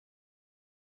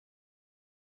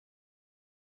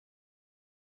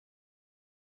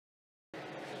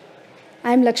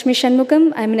I'm Lakshmi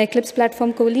Shanmugam. I'm an Eclipse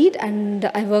platform co-lead and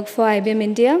I work for IBM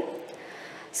India.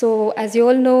 So as you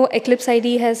all know, Eclipse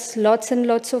IDE has lots and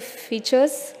lots of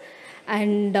features.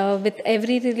 And with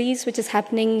every release, which is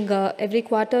happening every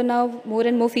quarter now, more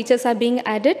and more features are being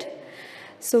added.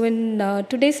 So in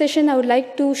today's session, I would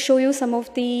like to show you some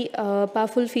of the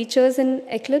powerful features in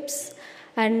Eclipse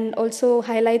and also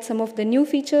highlight some of the new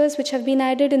features which have been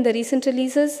added in the recent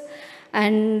releases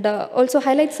and also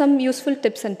highlight some useful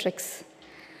tips and tricks.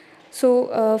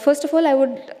 So first of all, I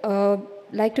would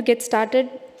like to get started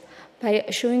by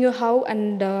showing you how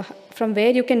and from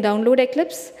where you can download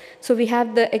Eclipse. So we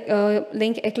have the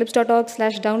link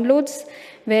eclipse.org/downloads,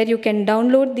 where you can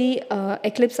download the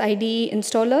Eclipse IDE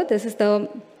installer. This is the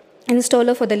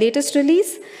installer for the latest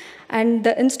release, and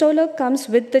the installer comes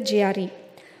with the JRE.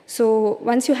 So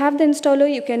once you have the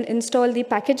installer, you can install the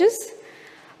packages,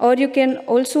 or you can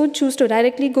also choose to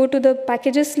directly go to the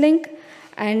packages link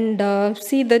and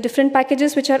see the different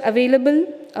packages which are available.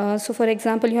 So for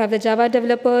example, you have the Java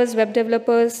developers, web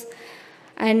developers,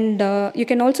 and you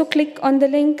can also click on the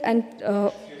link and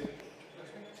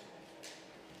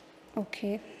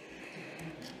okay,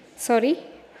 sorry.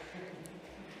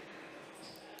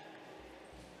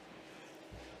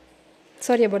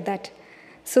 Sorry about that.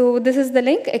 So this is the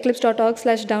link,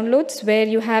 eclipse.org/downloads, where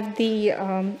you have the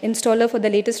installer for the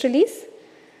latest release.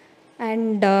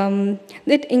 And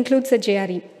it includes a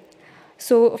JRE.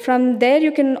 So from there,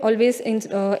 you can always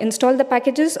install the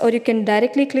packages, or you can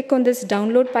directly click on this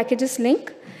download packages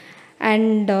link,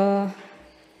 and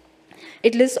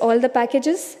it lists all the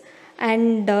packages,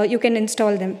 and you can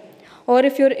install them. Or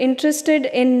if you're interested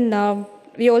in,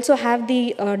 we also have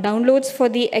the downloads for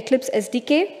the Eclipse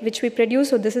SDK, which we produce.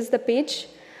 So this is the page.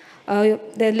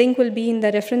 The link will be in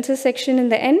the references section in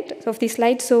the end of the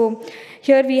slide. So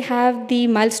here we have the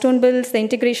milestone builds, the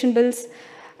integration builds,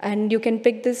 and you can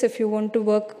pick this if you want to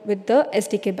work with the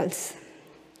SDK builds.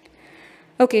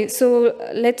 Okay, so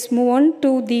let's move on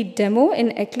to the demo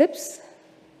in Eclipse.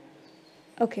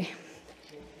 Okay.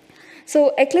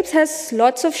 So Eclipse has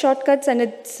lots of shortcuts, and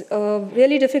it's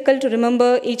really difficult to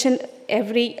remember each and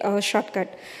every shortcut.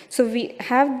 So we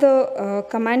have the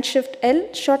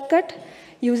Command-Shift-L shortcut,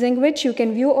 using which you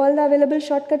can view all the available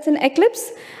shortcuts in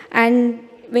Eclipse. And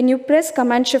when you press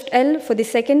Command-Shift-L for the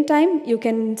second time, you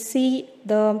can see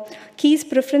the keys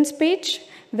preference page,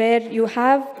 where you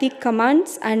have the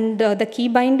commands and the key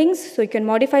bindings. So you can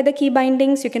modify the key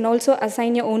bindings. You can also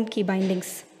assign your own key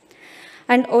bindings.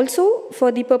 And also,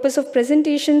 for the purpose of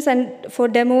presentations and for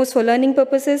demos, for learning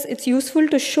purposes, it's useful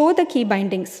to show the key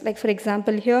bindings. Like for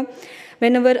example here,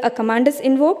 whenever a command is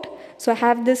invoked, so I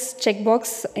have this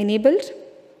checkbox enabled.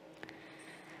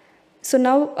 So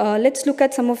now let's look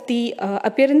at some of the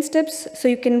appearance tips. So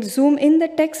you can zoom in the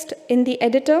text in the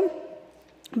editor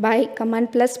by Command++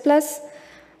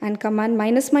 and Command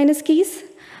keys.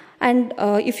 And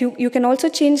if you can also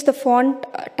change the font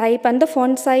type and the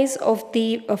font size of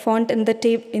the font in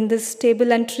this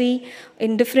table and tree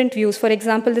in different views. For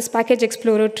example, this Package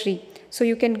Explorer tree. So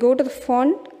you can go to the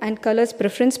font and colors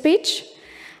preference page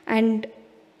and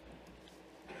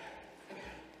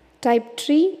type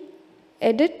tree,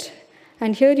 edit,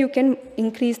 and here you can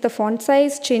increase the font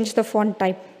size, change the font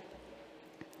type.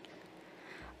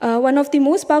 One of the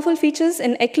most powerful features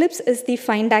in Eclipse is the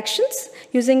find actions,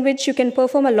 using which you can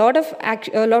perform a lot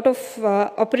of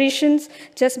operations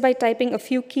just by typing a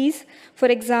few keys. For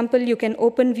example, you can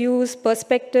open views,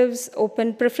 perspectives,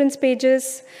 open preference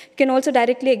pages. You can also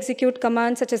directly execute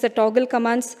commands such as the toggle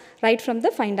commands right from the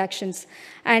find actions.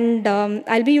 And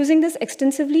I'll be using this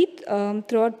extensively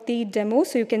throughout the demo,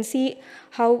 so you can see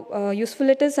how useful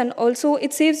it is. And also,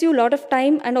 it saves you a lot of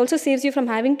time and also saves you from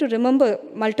having to remember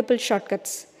multiple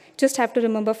shortcuts. Just have to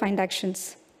remember find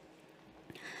actions.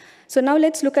 So now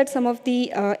let's look at some of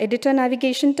the editor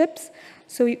navigation tips.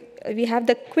 So we have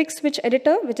the quick switch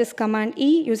editor, which is Command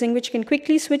E, using which you can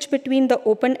quickly switch between the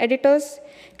open editors.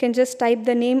 You can just type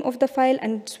the name of the file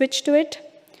and switch to it.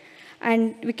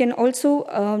 And we can also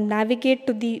navigate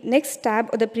to the next tab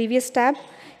or the previous tab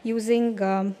using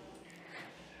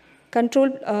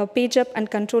Control page up and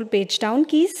Control page down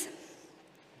keys.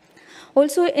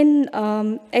 Also in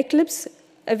Eclipse,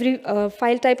 every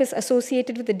file type is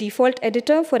associated with the default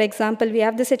editor. For example, we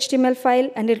have this HTML file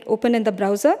and it'll open in the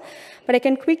browser, but I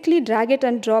can quickly drag it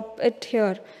and drop it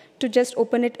here to just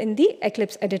open it in the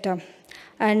Eclipse editor.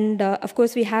 And of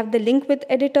course, we have the link with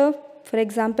editor. For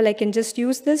example, I can just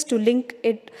use this to link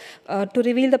it to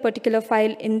reveal the particular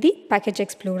file in the Package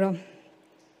Explorer.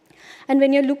 And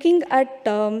when you're looking at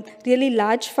really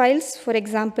large files, for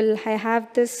example, I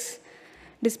have this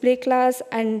display class,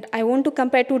 and I want to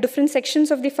compare two different sections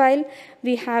of the file.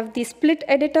 We have the split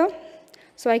editor.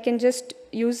 So I can just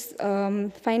use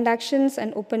find actions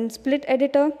and open split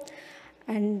editor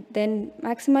and then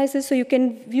maximize this. So you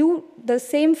can view the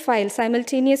same file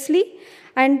simultaneously,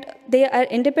 and they are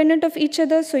independent of each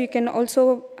other. So you can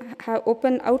also have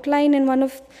open outline in one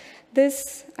of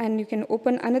this, and you can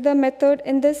open another method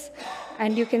in this,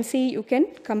 and you can see you can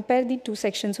compare the two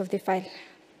sections of the file.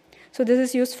 So this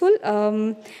is useful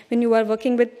when you are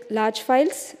working with large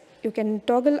files. You can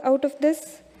toggle out of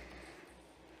this.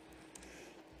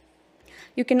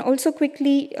 You can also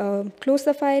quickly close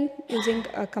the file using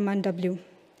Command W.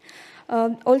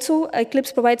 Also,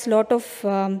 Eclipse provides a lot of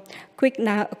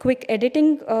quick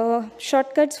editing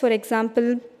shortcuts. For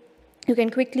example, you can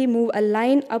quickly move a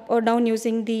line up or down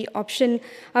using the Option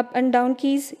up and down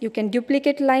keys. You can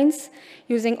duplicate lines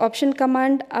using Option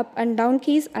Command up and down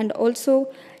keys, and also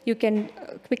you can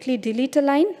quickly delete a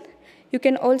line. You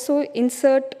can also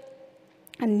insert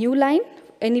a new line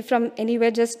from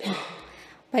anywhere just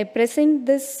by pressing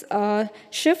this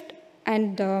Shift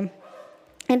and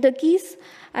Enter keys.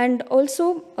 And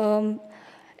also,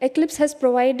 Eclipse has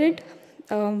provided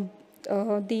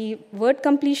the word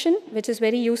completion, which is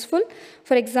very useful.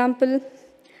 For example,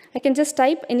 I can just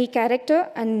type any character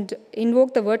and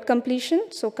invoke the word completion.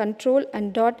 So Control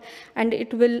and dot, and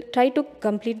it will try to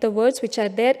complete the words which are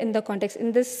there in the context,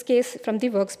 in this case from the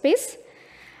workspace.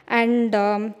 And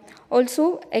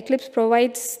also, Eclipse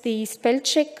provides the spell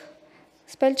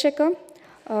checker.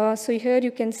 So here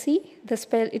you can see the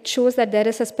spell, it shows that there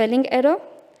is a spelling error.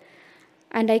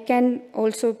 And I can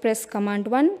also press Command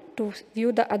 1 to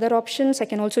view the other options. I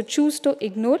can also choose to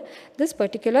ignore this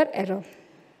particular error.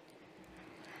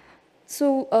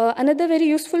 So another very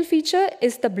useful feature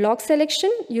is the block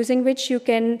selection, using which you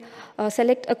can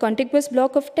select a contiguous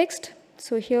block of text.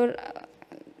 So here,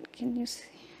 can you see?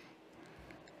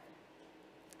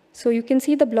 So you can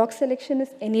see the block selection is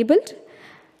enabled,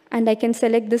 and I can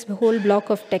select this whole block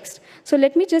of text. So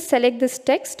let me just select this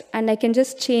text, and I can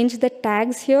just change the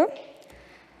tags here.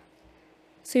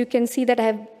 So you can see that I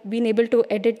have been able to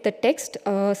edit the text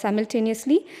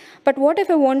simultaneously. But what if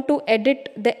I want to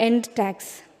edit the end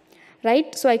tags,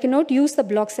 right? So I cannot use the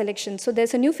block selection. So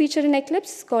there's a new feature in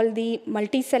Eclipse called the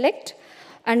multi-select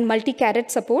and multi-caret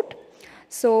support.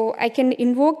 So I can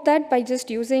invoke that by just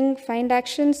using find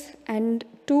actions and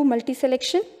to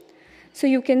multi-selection. So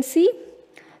you can see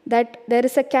that there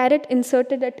is a caret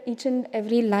inserted at each and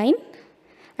every line,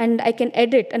 and I can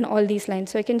edit in all these lines.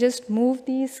 So I can just move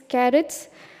these carets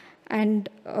and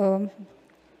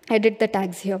edit the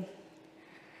tags here.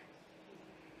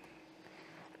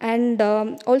 And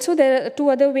also there are two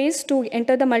other ways to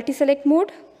enter the multi-select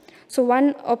mode. So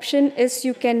one option is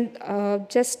you can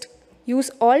just use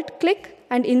Alt-click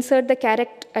and insert the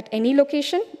caret at any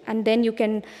location, and then you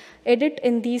can edit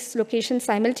in these locations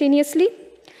simultaneously.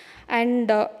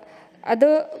 And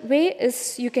other way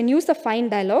is you can use the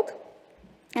find dialog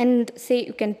and say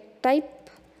you can type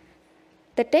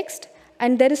the text,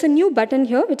 and there is a new button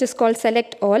here which is called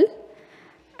select all,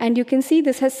 and you can see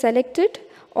this has selected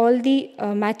all the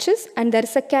matches, and there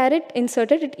is a caret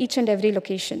inserted at each and every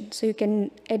location. So you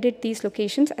can edit these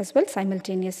locations as well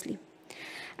simultaneously.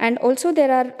 And also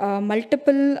there are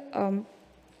multiple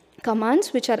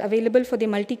commands which are available for the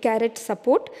multi-caret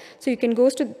support. So you can go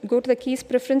to the keys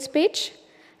preference page,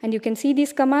 and you can see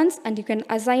these commands, and you can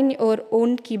assign your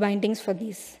own key bindings for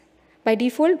these. By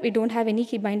default, we don't have any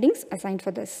key bindings assigned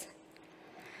for this.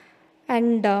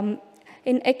 And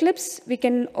in Eclipse, we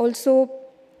can also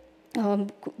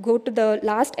go to the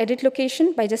last edit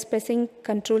location by just pressing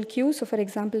Control Q. So for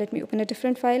example, let me open a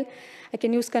different file. I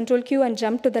can use Control Q and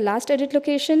jump to the last edit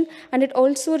location, and it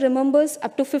also remembers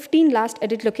up to 15 last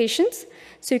edit locations.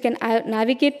 So you can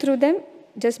navigate through them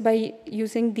just by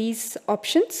using these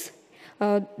options,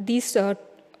 these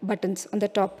buttons on the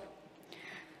top.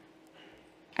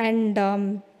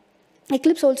 And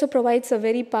Eclipse also provides a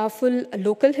very powerful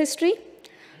local history.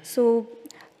 So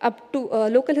up to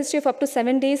local history of up to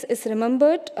 7 days is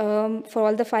remembered for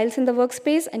all the files in the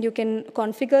workspace, and you can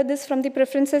configure this from the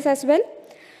preferences as well.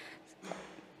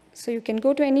 So you can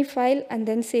go to any file and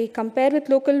then say compare with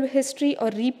local history or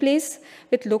replace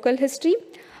with local history.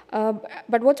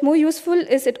 But what's more useful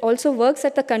is it also works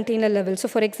at the container level. So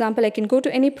for example, I can go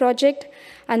to any project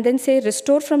and then say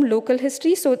restore from local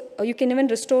history. So you can even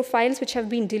restore files which have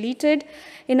been deleted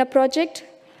in a project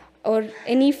or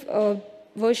any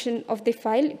version of the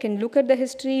file. You can look at the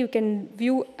history, you can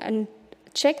view and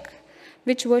check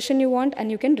which version you want,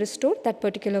 and you can restore that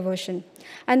particular version.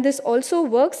 And this also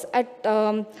works at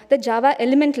the Java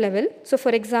element level. So for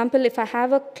example, if I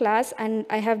have a class and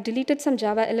I have deleted some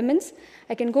Java elements,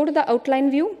 I can go to the outline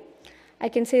view. I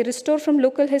can say restore from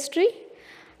local history,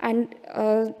 and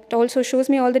it also shows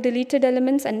me all the deleted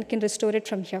elements and can restore it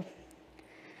from here.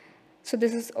 So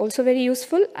this is also very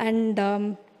useful.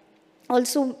 And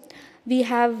also we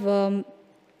have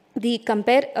the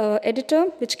compare editor,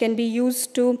 which can be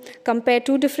used to compare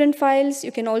two different files.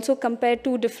 You can also compare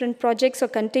two different projects or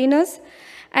containers.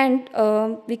 And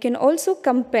we can also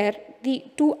compare the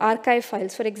two archive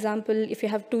files. For example, if you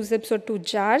have two zips or two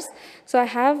jars. So I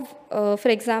have, for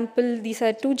example, these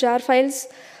are two jar files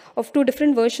of two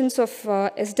different versions of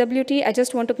SWT. I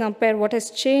just want to compare what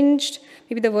has changed,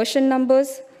 maybe the version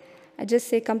numbers. I just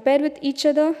say compare with each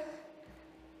other.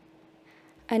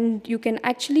 And you can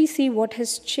actually see what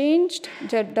has changed.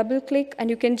 Just double click, and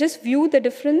you can just view the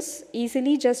difference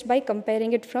easily just by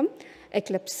comparing it from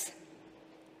Eclipse.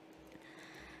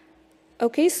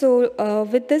 Okay, so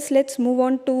with this, let's move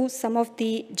on to some of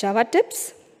the Java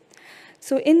tips.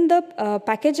 So in the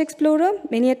package explorer,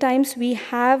 many a times we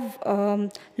have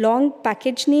long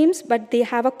package names, but they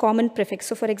have a common prefix.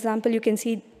 So for example, you can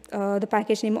see the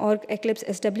package name org Eclipse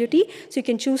SWT. So you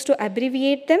can choose to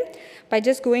abbreviate them by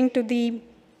just going to the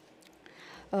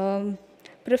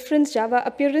preference Java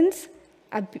appearance,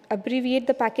 abbreviate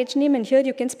the package name, and here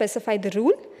you can specify the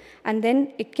rule, and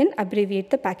then it can abbreviate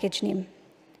the package name.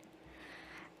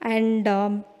 And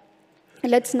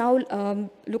let's now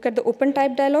look at the open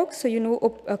type dialog. So you know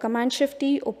Command Shift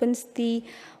T opens the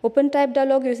open type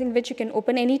dialog, using which you can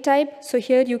open any type. So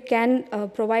here you can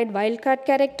provide wildcard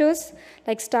characters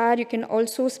like star. You can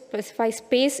also specify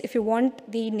space if you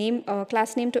want the name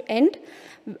class name to end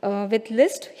with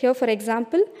list here, for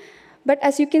example. But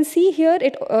as you can see here,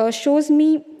 it shows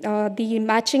me the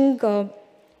matching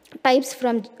types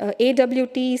from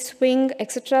AWT, swing,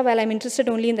 etc. While I'm interested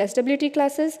only in the SWT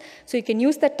classes. So you can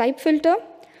use the type filter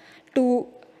to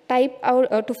type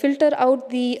out to filter out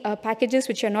the packages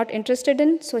which you're not interested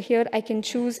in. So here I can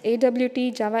choose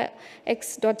AWT Java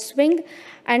X.swing,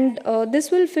 and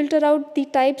this will filter out the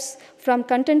types from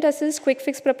content assist, quick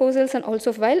fix proposals, and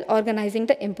also while organizing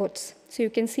the imports. So you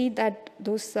can see that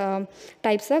those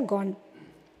types are gone.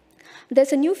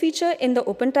 There's a new feature in the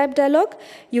open type dialog,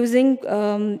 using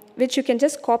which you can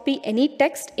just copy any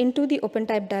text into the open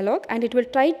type dialog, and it will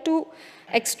try to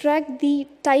extract the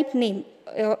type name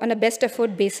on a best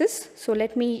effort basis. So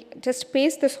let me just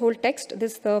paste this whole text,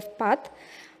 this is the path,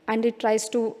 and it tries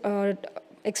to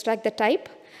extract the type.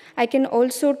 I can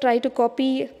also try to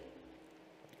copy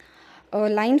a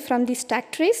line from the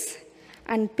stack trace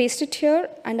and paste it here,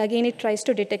 and again it tries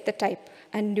to detect the type,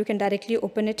 and you can directly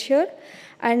open it here.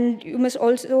 And you must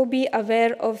also be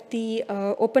aware of the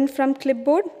open from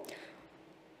clipboard.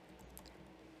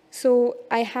 So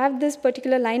I have this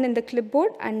particular line in the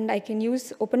clipboard, and I can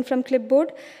use open from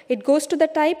clipboard. It goes to the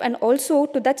type and also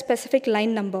to that specific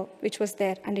line number which was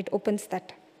there, and it opens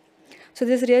that. So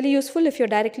this is really useful if you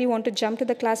directly want to jump to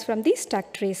the class from the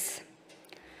stack trace.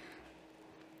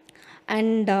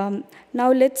 And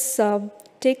now let's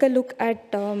take a look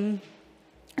at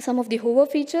some of the hover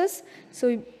features.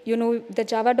 So you know the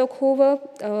Java doc hover,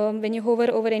 when you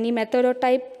hover over any method or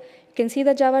type, you can see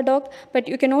the Java doc, but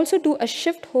you can also do a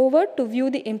shift hover to view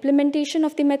the implementation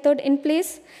of the method in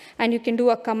place, and you can do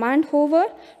a command hover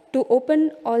to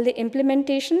open all the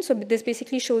implementation. So this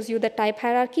basically shows you the type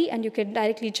hierarchy, and you can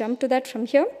directly jump to that from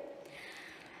here.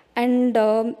 And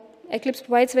Eclipse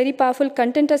provides very powerful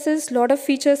content assist, lot of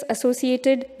features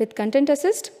associated with content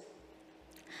assist.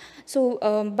 So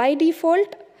by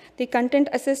default, the content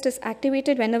assist is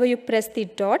activated whenever you press the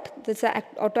dot. This is an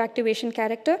auto activation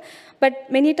character.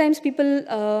 But many times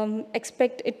people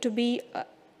expect it to be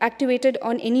activated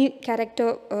on any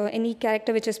character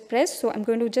which is pressed. So I'm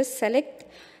going to just select,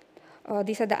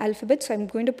 these are the alphabets. So I'm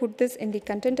going to put this in the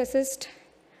content assist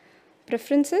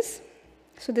preferences.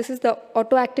 So this is the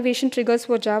auto activation triggers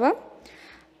for Java.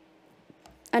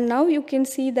 And now you can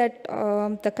see that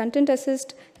the content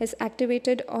assist is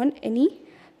activated on any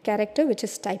character which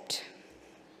is typed.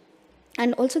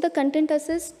 And also the content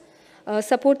assist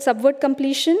supports subword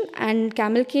completion and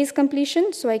camel case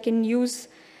completion. So I can use,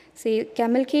 say,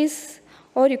 camel case,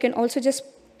 or you can also just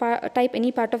type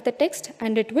any part of the text,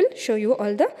 and it will show you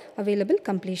all the available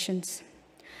completions.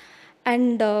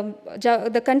 And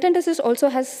the content assist also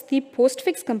has the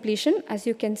postfix completion, as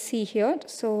you can see here.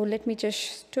 So let me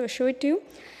just show it to you.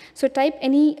 So type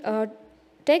any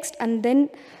text, and then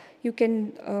you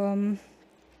can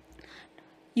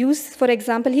use, for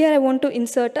example, here I want to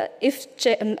insert a if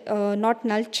not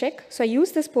null check. So I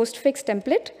use this postfix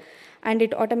template, and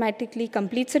it automatically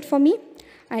completes it for me.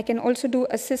 I can also do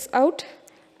a sys out,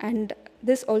 and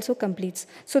this also completes.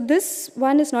 So this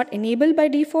one is not enabled by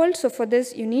default. So for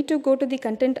this, you need to go to the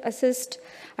content assist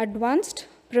advanced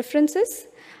preferences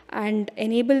and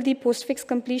enable the postfix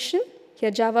completion. Here,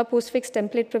 Java postfix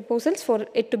template proposals for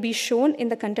it to be shown in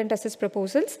the content assist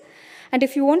proposals. And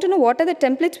if you want to know what are the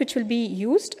templates which will be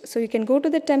used, so you can go to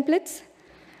the templates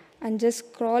and just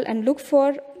scroll and look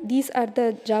for, these are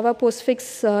the Java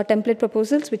postfix template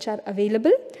proposals which are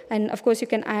available. And of course, you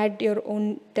can add your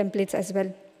own templates as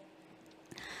well.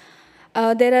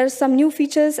 There are some new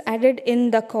features added in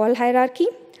the call hierarchy.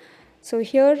 So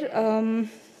here,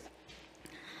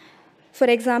 for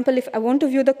example, if I want to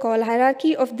view the call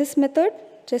hierarchy of this method,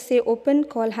 just say open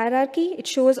call hierarchy. It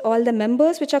shows all the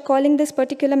members which are calling this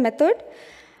particular method.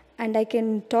 And I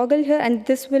can toggle here, and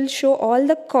this will show all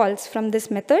the calls from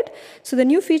this method. So the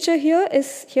new feature here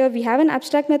is, here we have an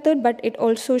abstract method, but it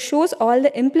also shows all the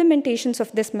implementations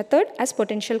of this method as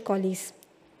potential callees.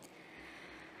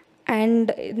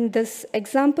 And in this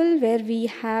example where we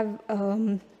have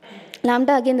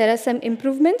Lambda, again, there are some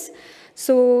improvements.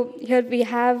 So here we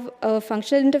have a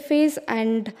functional interface,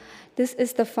 and this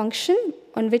is the function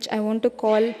on which I want to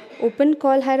call open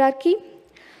call hierarchy.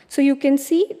 So you can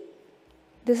see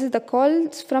this is the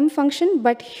calls from function,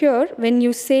 but here when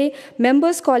you say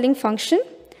members calling function,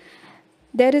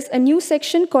 there is a new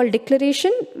section called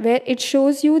declaration where it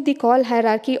shows you the call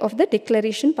hierarchy of the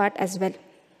declaration part as well.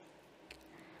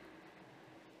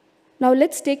 Now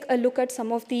let's take a look at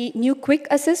some of the new quick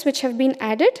assists which have been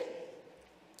added.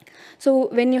 So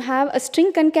when you have a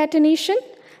string concatenation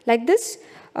like this,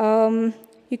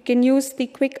 you can use the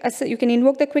quick assist, you can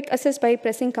invoke the quick assist by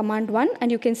pressing command 1,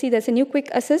 and you can see there's a new quick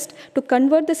assist to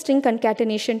convert the string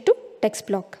concatenation to text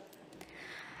block.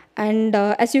 And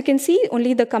as you can see,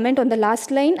 only the comment on the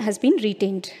last line has been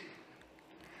retained.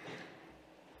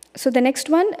 So the next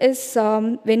one is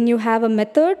when you have a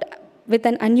method with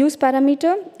an unused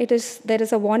parameter, there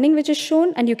is a warning which is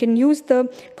shown, and you can use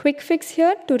the quick fix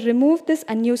here to remove this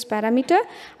unused parameter,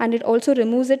 and it also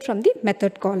removes it from the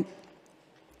method call.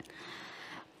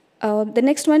 The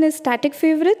next one is static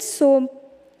favorites. So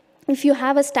if you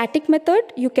have a static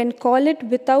method, you can call it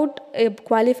without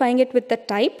qualifying it with the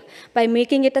type by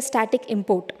making it a static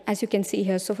import, as you can see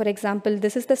here. So for example,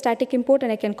 this is the static import,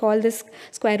 and I can call this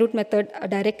square root method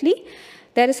directly.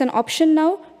 There is an option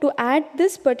now to add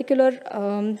this particular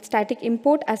static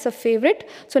import as a favorite.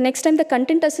 So next time the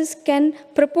content assist can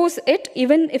propose it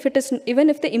even if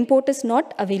the import is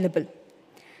not available.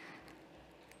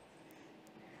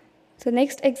 So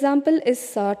next example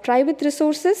is try with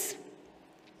resources.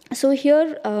 So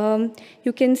here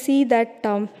you can see that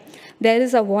there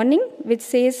is a warning which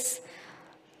says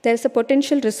there is a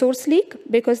potential resource leak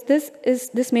because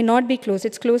this may not be closed.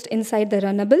 It's closed inside the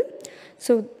runnable.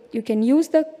 So you can use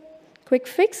the quick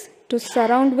fix to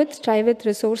surround with try with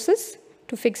resources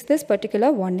to fix this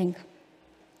particular warning.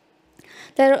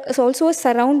 There is also a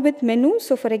surround with menu.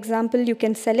 So for example, you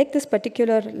can select this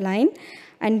particular line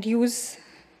and use,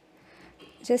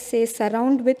 just say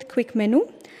surround with quick menu.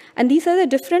 And these are the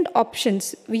different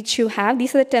options which you have.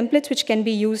 These are the templates which can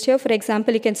be used here. For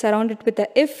example, you can surround it with a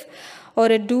if or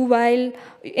a do while,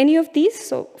 any of these.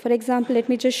 So for example, let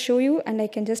me just show you, and I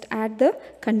can just add the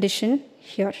condition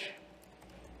here.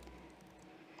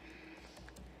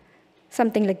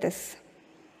 Something like this.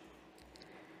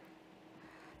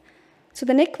 So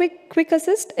the next quick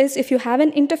assist is if you have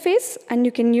an interface, and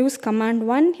you can use command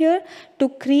 1 here to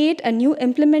create a new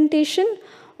implementation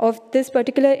of this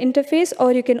particular interface,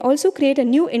 or you can also create a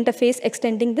new interface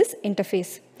extending this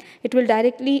interface. It will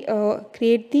directly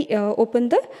open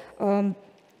the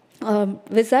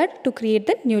wizard to create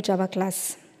the new Java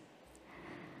class.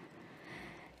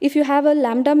 If you have a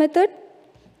Lambda method,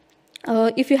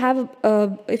 if you have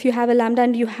a Lambda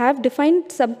and you have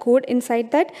defined some code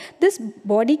inside that, this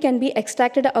body can be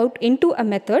extracted out into a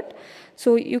method.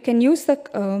 So you can use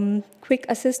the quick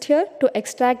assist here to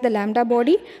extract the Lambda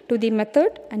body to the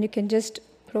method, and you can just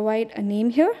provide a name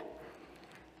here.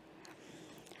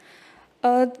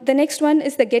 The next one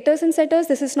is the getters and setters.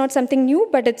 This is not something new,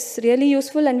 but it's really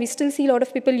useful, and we still see a lot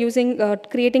of people using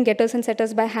creating getters and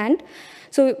setters by hand.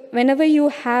 So whenever you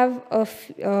have a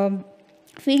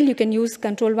field, you can use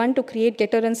Control 1 to create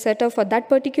getter and setter for that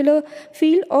particular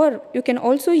field, or you can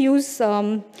also use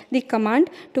the command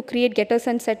to create getters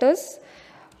and setters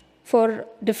for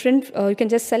different, you can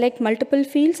just select multiple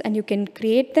fields and you can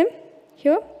create them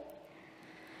here.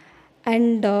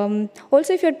 And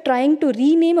also if you're trying to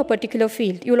rename a particular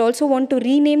field, you'll also want to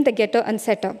rename the getter and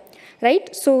setter,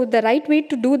 right? So the right way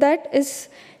to do that is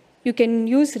you can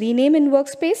use rename in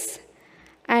workspace,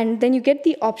 and then you get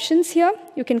the options here.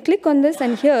 You can click on this,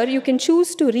 and here you can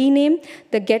choose to rename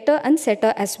the getter and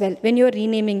setter as well when you're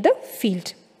renaming the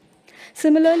field.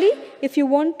 Similarly, if you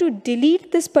want to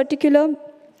delete this particular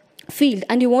field,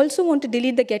 and you also want to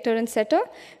delete the getter and setter,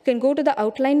 you can go to the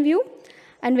outline view,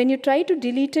 and when you try to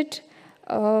delete it,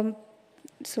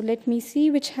 so let me see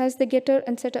which has the getter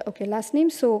and setter. Okay, last name.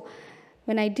 So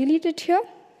when I delete it here,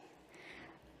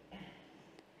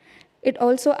 it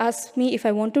also asks me if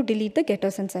I want to delete the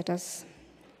getters and setters.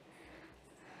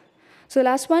 So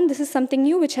last one, this is something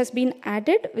new which has been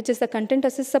added, which is the content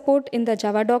assist support in the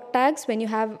Java doc tags when you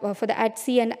have for the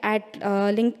 @c and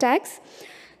 @link tags.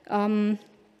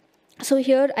 So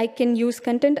here I can use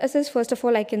content assist. First of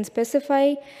all, I can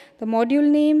specify the module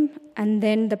name and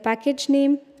then the package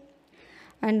name,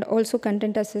 and also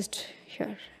content assist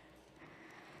here.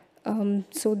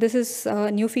 So this is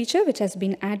a new feature which has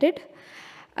been added.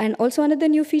 And also another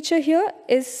new feature here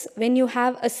is when you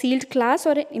have a sealed class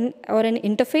or an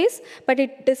interface, but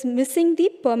it is missing the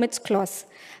permits clause.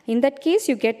 In that case,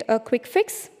 you get a quick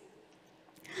fix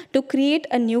to create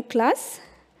a new class.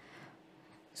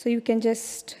 So you can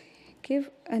just give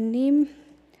a name,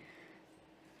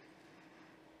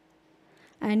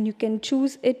 and you can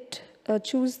choose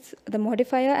the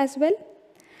modifier as well.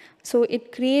 So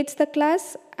it creates the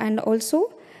class and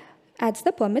also adds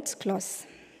the permits clause.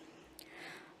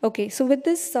 Okay, so with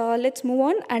this, let's move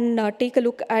on and take a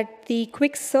look at the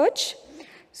quick search.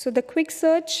 So the quick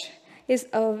search is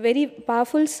a very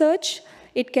powerful search.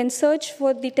 It can search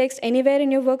for the text anywhere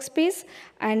in your workspace,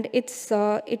 and it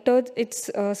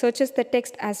searches the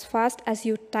text as fast as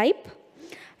you type.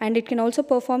 And it can also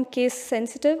perform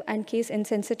case-sensitive and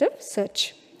case-insensitive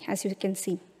search, as you can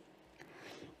see.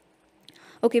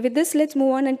 Okay, with this, let's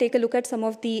move on and take a look at some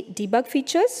of the debug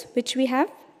features which we have.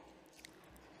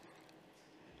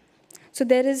 So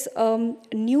there is a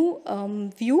new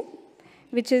view,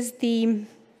 which is the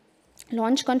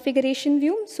launch configuration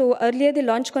view. So earlier, the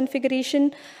launch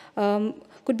configuration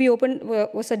could be opened,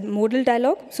 was a modal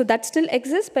dialog. So that still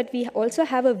exists, but we also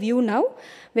have a view now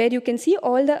where you can see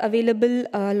all the available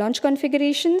launch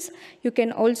configurations. You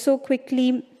can also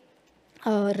quickly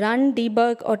run,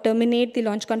 debug, or terminate the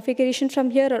launch configuration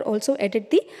from here, or also edit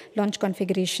the launch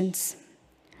configurations.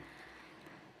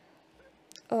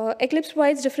 Eclipse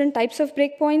provides different types of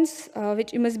breakpoints,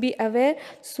 which you must be aware.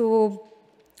 So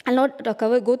I'll not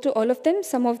go through all of them.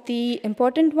 Some of the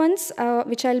important ones,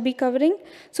 which I'll be covering.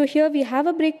 So here we have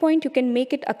a breakpoint. You can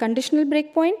make it a conditional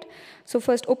breakpoint. So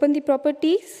first open the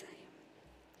properties,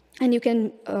 and you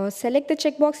can select the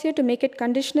checkbox here to make it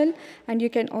conditional, and you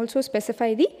can also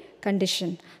specify the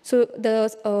condition. So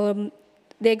the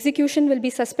execution will be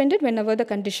suspended whenever the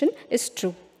condition is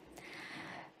true.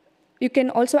 You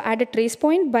can also add a trace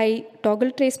point by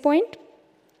toggle trace point.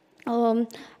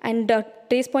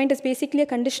 Trace point is basically a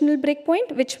conditional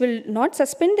breakpoint which will not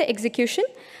suspend the execution,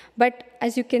 but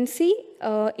as you can see,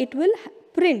 it will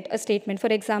print a statement. For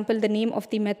example, the name of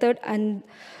the method, and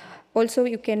also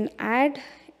you can add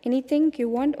anything you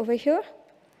want over here,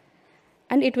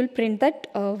 and it will print that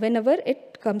whenever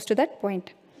it comes to that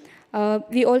point.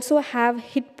 We also have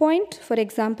hit point. For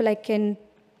example, I can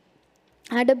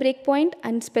add a breakpoint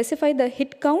and specify the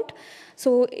hit count.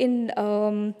 So in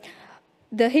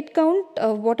the hit count,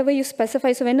 whatever you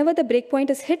specify, so whenever the breakpoint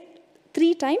is hit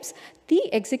 3 times,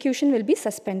 the execution will be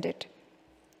suspended.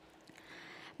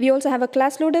 We also have a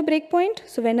class loader breakpoint.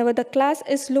 So whenever the class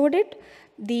is loaded,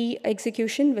 the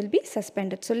execution will be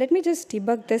suspended. So let me just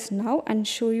debug this now and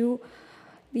show you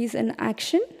these in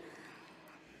action.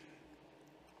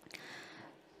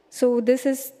 So this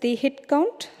is the hit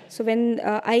count. So when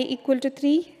I equal to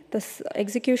 3, the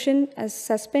execution is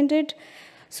suspended.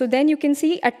 So then you can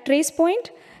see at trace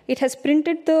point, it has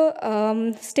printed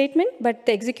the statement, but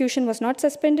the execution was not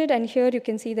suspended. And here you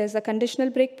can see there's a conditional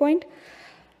breakpoint.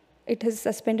 It has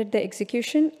suspended the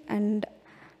execution. And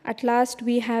at last,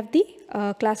 we have the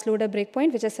class loader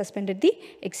breakpoint, which has suspended the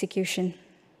execution.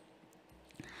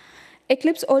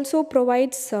 Eclipse also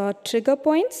provides trigger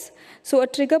points. So a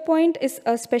trigger point is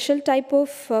a special type of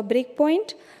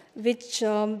breakpoint which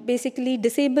basically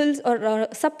disables or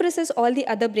suppresses all the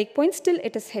other breakpoints till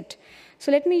it is hit.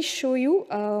 So let me show you.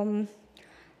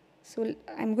 So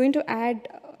I'm going to add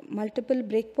multiple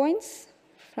breakpoints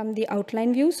from the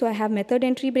outline view. So I have method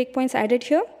entry breakpoints added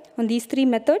here on these 3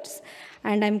 methods,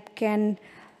 and I can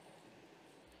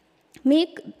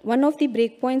make one of the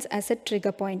breakpoints as a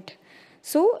trigger point.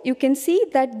 So you can see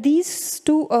that these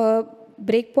 2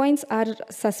 breakpoints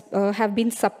have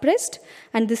been suppressed,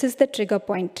 and this is the trigger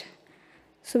point.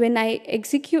 So when I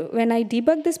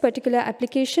debug this particular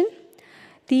application,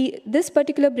 this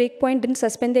particular breakpoint didn't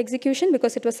suspend the execution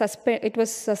because it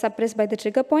was suppressed by the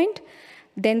trigger point.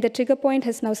 Then the trigger point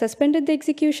has now suspended the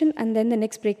execution, and then the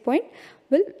next breakpoint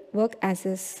will work as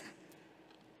is.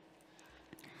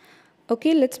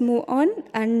 Okay, let's move on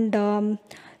and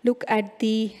look at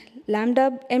the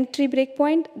lambda entry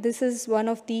breakpoint. This is one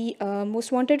of the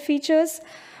most wanted features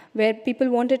where people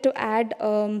wanted to add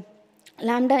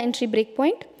lambda entry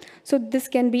breakpoint. So this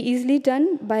can be easily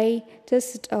done by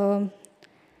just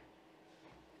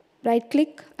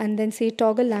right-click and then say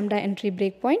toggle lambda entry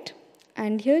breakpoint.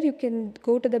 And here you can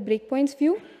go to the breakpoints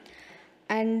view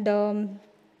and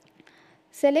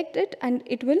select it, and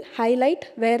it will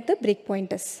highlight where the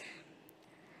breakpoint is.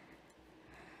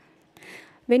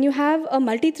 When you have a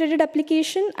multi-threaded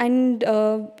application and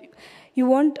you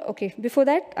want, okay, before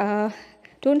that,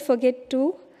 don't forget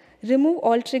to remove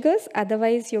all triggers,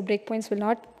 otherwise your breakpoints will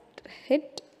not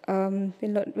hit,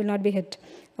 will not be hit.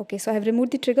 Okay, so I have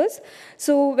removed the triggers.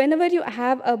 So whenever you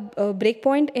have a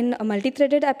breakpoint in a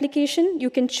multi-threaded application, you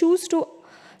can choose to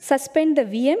suspend the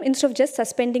VM instead of just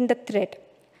suspending the thread.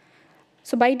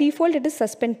 So by default, it is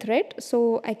suspend thread.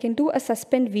 So I can do a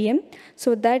suspend VM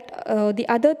so that the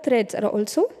other threads are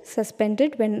also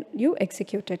suspended when you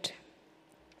execute it.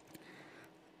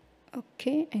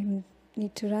 Okay, I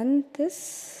need to run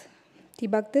this,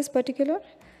 debug this particular.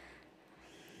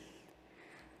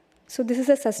 So this is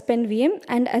a suspend VM,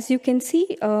 and as you can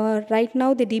see, right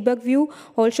now the debug view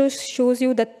also shows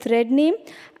you the thread name,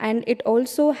 and it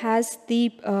also has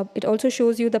the it also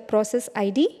shows you the process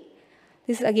ID.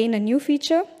 This is again a new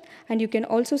feature, and you can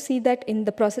also see that in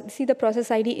the process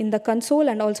ID in the console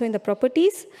and also in the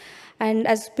properties. And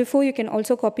as before, you can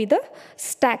also copy the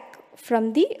stack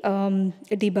from the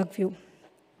debug view.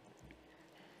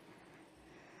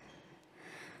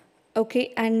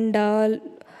 Okay, and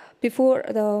before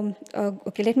the,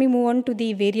 okay, let me move on to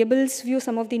the variables view,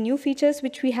 some of the new features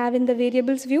which we have in the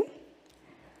variables view.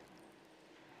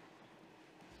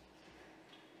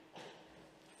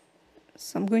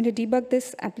 So I'm going to debug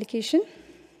this application.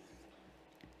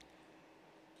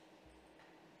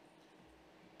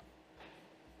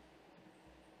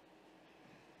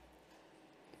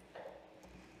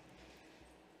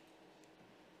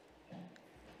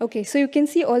 Okay, so you can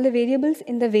see all the variables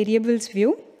in the variables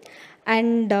view.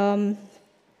 And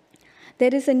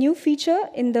there is a new feature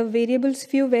in the variables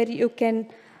view where you can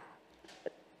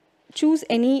choose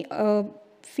any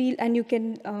field, and you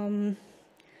can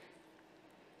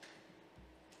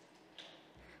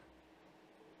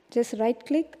just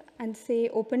right-click and say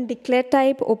open declare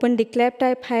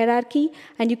type hierarchy,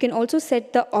 and you can also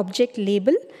set the object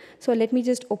label. So let me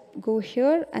just go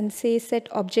here and say set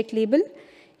object label.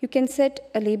 You can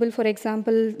set a label, for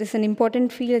example, this is an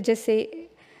important field, just say,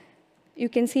 you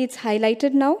can see it's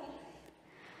highlighted now,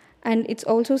 and it's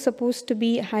also supposed to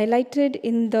be highlighted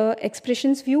in the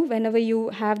expressions view whenever you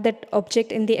have that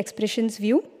object in the expressions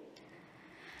view.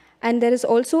 And there is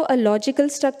also a logical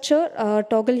structure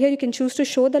toggle here. You can choose to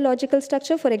show the logical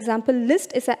structure. For example,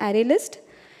 list is an array list.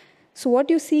 So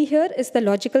what you see here is the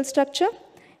logical structure.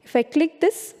 If I click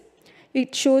this,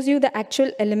 it shows you the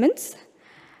actual elements.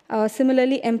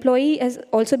 Similarly, employee has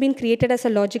also been created as a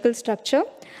logical structure,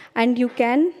 and you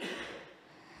can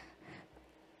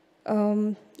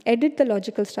edit the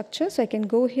logical structure. So I can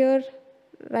go here,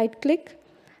 right-click,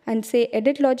 and say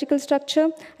edit logical structure.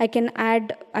 I can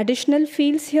add additional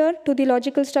fields here to the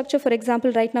logical structure. For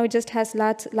example, right now it just has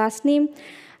last name.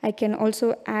 I can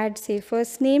also add, say,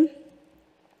 first name.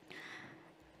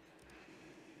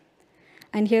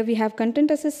 And here we have content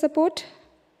assist support.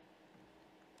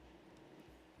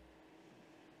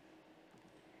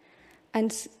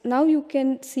 And now you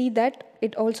can see that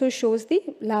it also shows the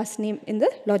last name in the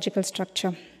logical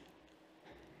structure.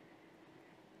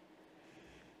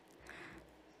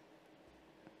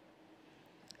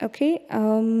 Okay,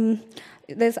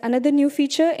 there's another new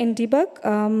feature in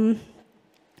debug.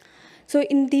 So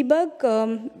in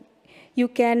debug, you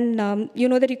can, you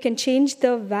know that you can change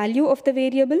the value of the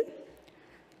variable.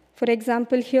 For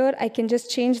example, here I can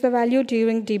just change the value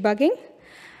during debugging.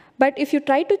 But if you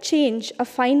try to change a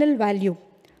final value,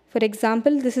 for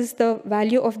example, this is the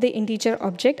value of the integer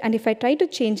object, and if I try to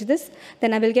change this,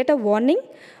 then I will get a warning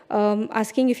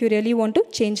asking if you really want to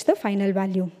change the final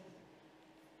value.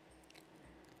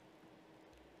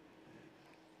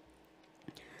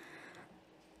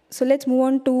 So let's move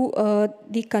on to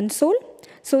the console.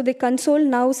 So the console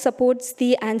now supports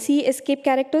the ANSI escape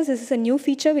characters. This is a new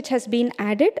feature which has been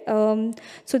added.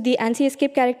 So the ANSI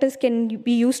escape characters can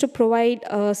be used to provide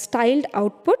styled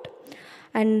output.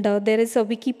 And there is a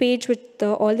wiki page with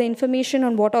all the information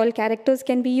on what all characters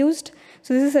can be used.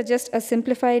 So this is just a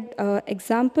simplified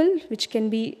example which can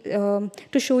be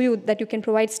to show you that you can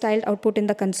provide styled output in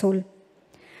the console.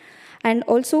 And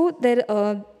also there's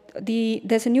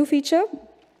a new feature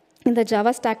in the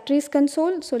Java stack trace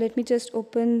console. So let me just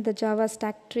open the Java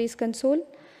stack trace console.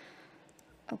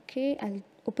 Okay, I'll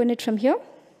open it from here.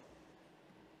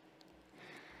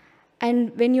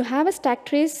 And when you have a stack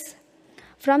trace,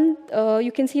 from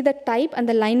you can see the type and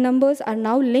the line numbers are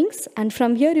now links, and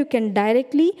from here you can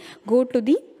directly go to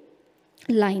the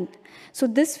line. So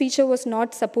this feature was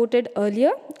not supported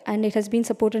earlier, and it has been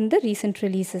supported in the recent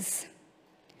releases.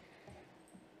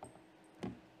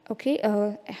 Okay,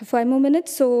 I have 5 more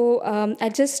minutes. So I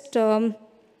just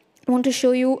want to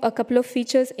show you a couple of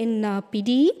features in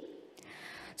PDE.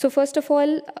 So first of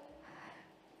all,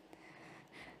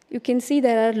 you can see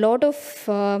there are a lot of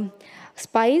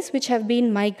spies which have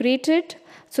been migrated.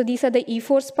 So these are the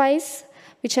E4 spies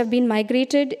which have been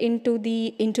migrated into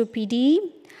PDE.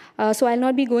 So I'll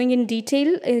not be going in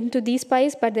detail into these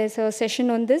spies, but there's a session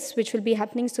on this which will be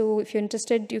happening. So if you're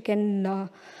interested, you can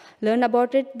learn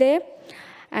about it there.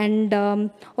 And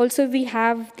also we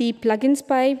have the plugin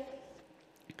spy.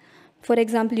 For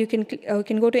example, you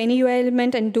can go to any UI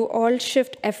element and do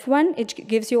Alt-Shift F1. It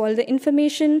gives you all the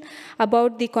information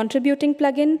about the contributing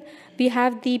plugin. We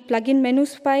have the plugin menu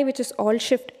spy, which is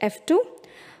Alt-Shift F2,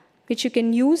 which you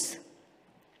can use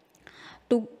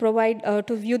to provide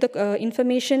to view the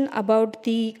information about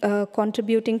the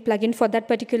contributing plugin for that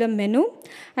particular menu.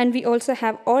 And we also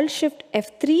have Alt-Shift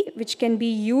F3, which can be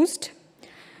used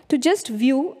to just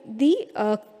view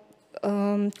the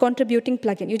contributing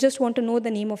plugin. You just want to know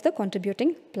the name of the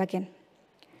contributing plugin.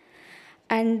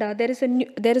 And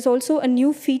there is also a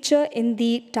new feature in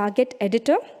the target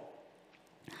editor,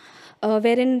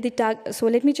 wherein so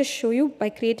let me just show you by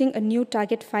creating a new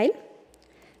target file.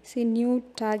 Say new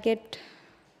target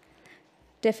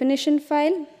definition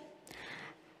file.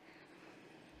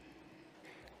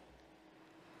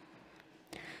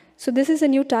 So this is a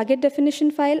new target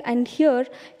definition file, and here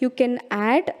you can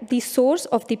add the source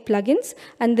of the plugins,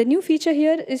 and the new feature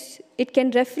here is it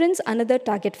can reference another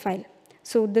target file.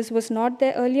 So this was not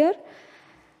there earlier,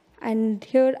 and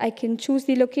here I can choose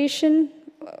the location,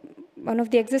 one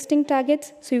of the existing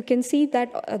targets, so you can see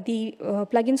that the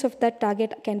plugins of that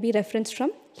target can be referenced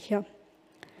from here.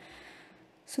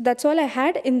 So that's all I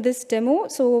had in this demo.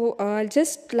 So I'll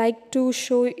just like to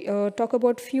talk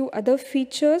about few other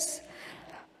features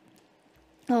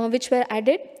which were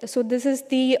added. So this is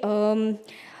the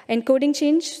encoding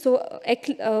change. So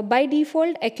by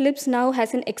default, Eclipse now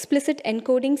has an explicit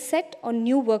encoding set on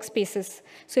new workspaces.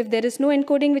 So if there is no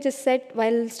encoding which is set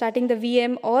while starting the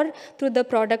VM or through the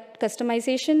product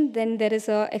customization, then there is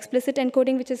a explicit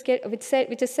encoding which is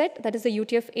set. That is the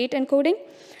UTF-8 encoding.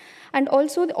 And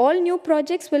also, all new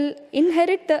projects will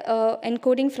inherit the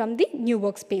encoding from the new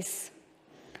workspace.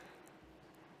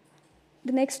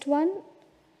 The next one,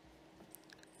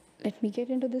 let me get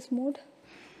into this mode.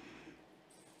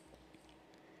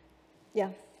 Yeah,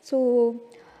 so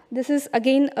this is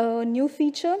again a new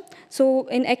feature. So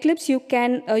in Eclipse, you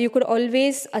could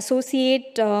always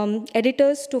associate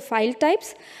editors to file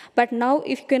types, but now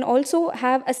if you can also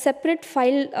have a separate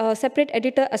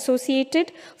editor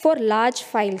associated for large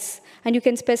files, and you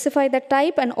can specify the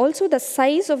type and also the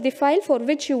size of the file for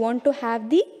which you want to have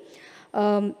the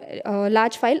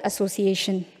large file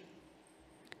association.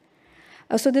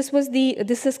 So this is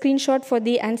a screenshot for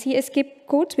the ANSI escape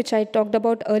codes, which I talked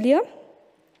about earlier.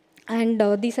 And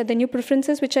these are the new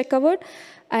preferences which I covered.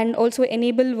 And also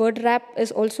enable word wrap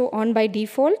is also on by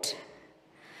default.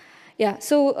 Yeah,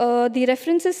 so the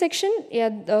references section,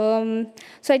 so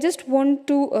I just want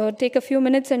to take a few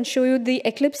minutes and show you the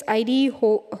Eclipse IDE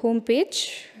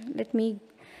homepage. Let me,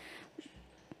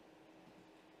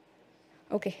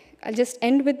 okay, I'll just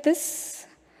end with this.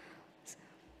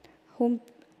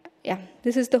 Yeah,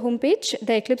 this is the homepage,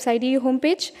 the Eclipse IDE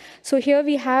homepage. So here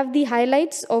we have the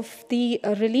highlights of the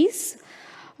release.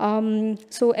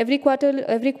 So every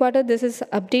quarter this is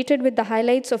updated with the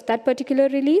highlights of that particular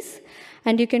release.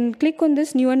 And you can click on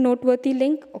this new and noteworthy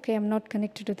link. Okay, I'm not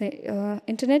connected to the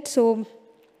internet. So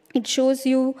it shows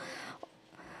you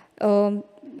all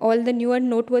the new and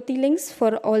noteworthy links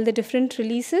for all the different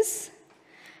releases.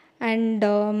 And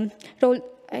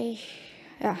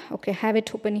yeah, okay, have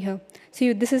it open here.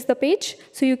 So this is the page.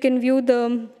 So you can view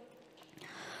the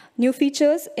new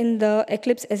features in the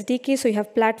Eclipse SDK. So you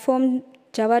have platform,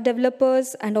 Java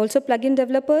developers, and also plugin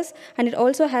developers. And it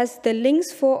also has the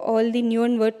links for all the new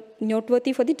and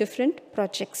noteworthy for the different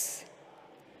projects.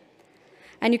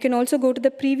 And you can also go to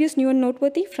the previous new and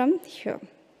noteworthy from here.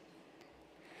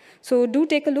 So do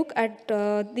take a look at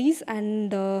these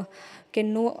and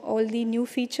can know all the new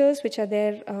features which are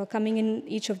there coming in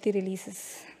each of the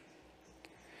releases.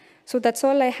 So that's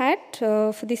all I had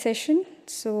for the session.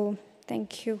 So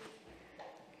thank you.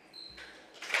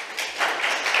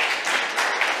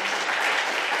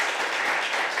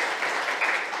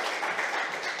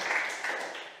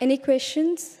 Any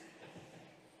questions?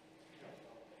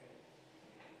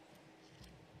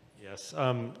 Yes.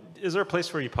 Is there a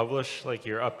place where you publish like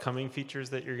your upcoming features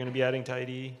that you're going to be adding to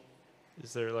IDE?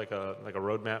 Is there like a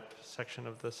roadmap section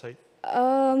of the site?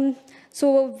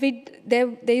 So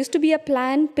there used to be a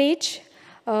plan page,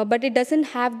 but it doesn't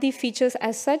have the features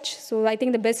as such. So I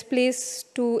think the best place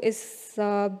to is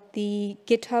the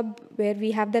GitHub, where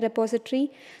we have the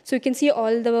repository. So you can see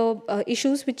all the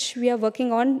issues which we are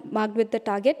working on marked with the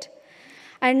target.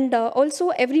 And also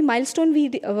every milestone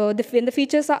when the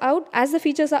features are out, as the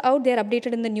features are out, they are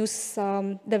updated in the news,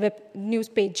 the web news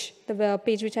page, the web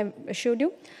page which I showed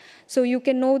you. So you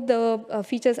can know the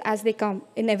features as they come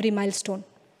in every milestone.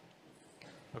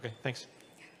 Okay, thanks.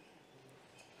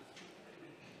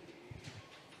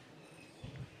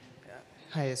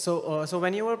 Hi. So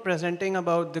when you were presenting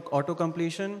about the auto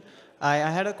completion, I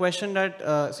had a question that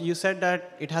so you said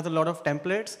that it has a lot of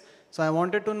templates. So I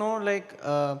wanted to know, like,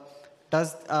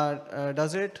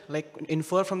 does it like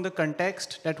infer from the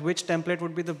context that which template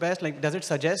would be the best? Like, does it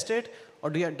suggest it, or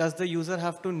does the user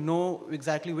have to know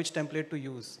exactly which template to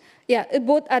use? Yeah,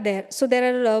 both are there. So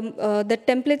there are the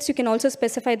templates. You can also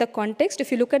specify the context.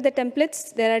 If you look at the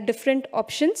templates, there are different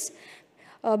options.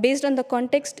 Based on the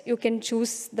context, you can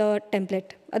choose the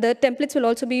template. The templates will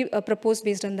also be proposed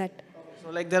based on that. So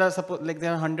like there are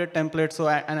 100 templates. So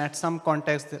and at some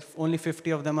context, only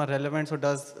 50 of them are relevant. So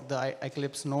does the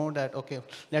Eclipse know that, okay,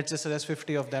 let's just suggest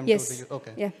 50 of them Yes. to the user?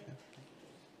 Okay. Yeah.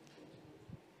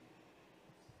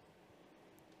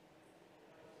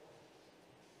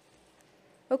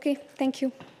 Okay. Thank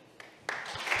you.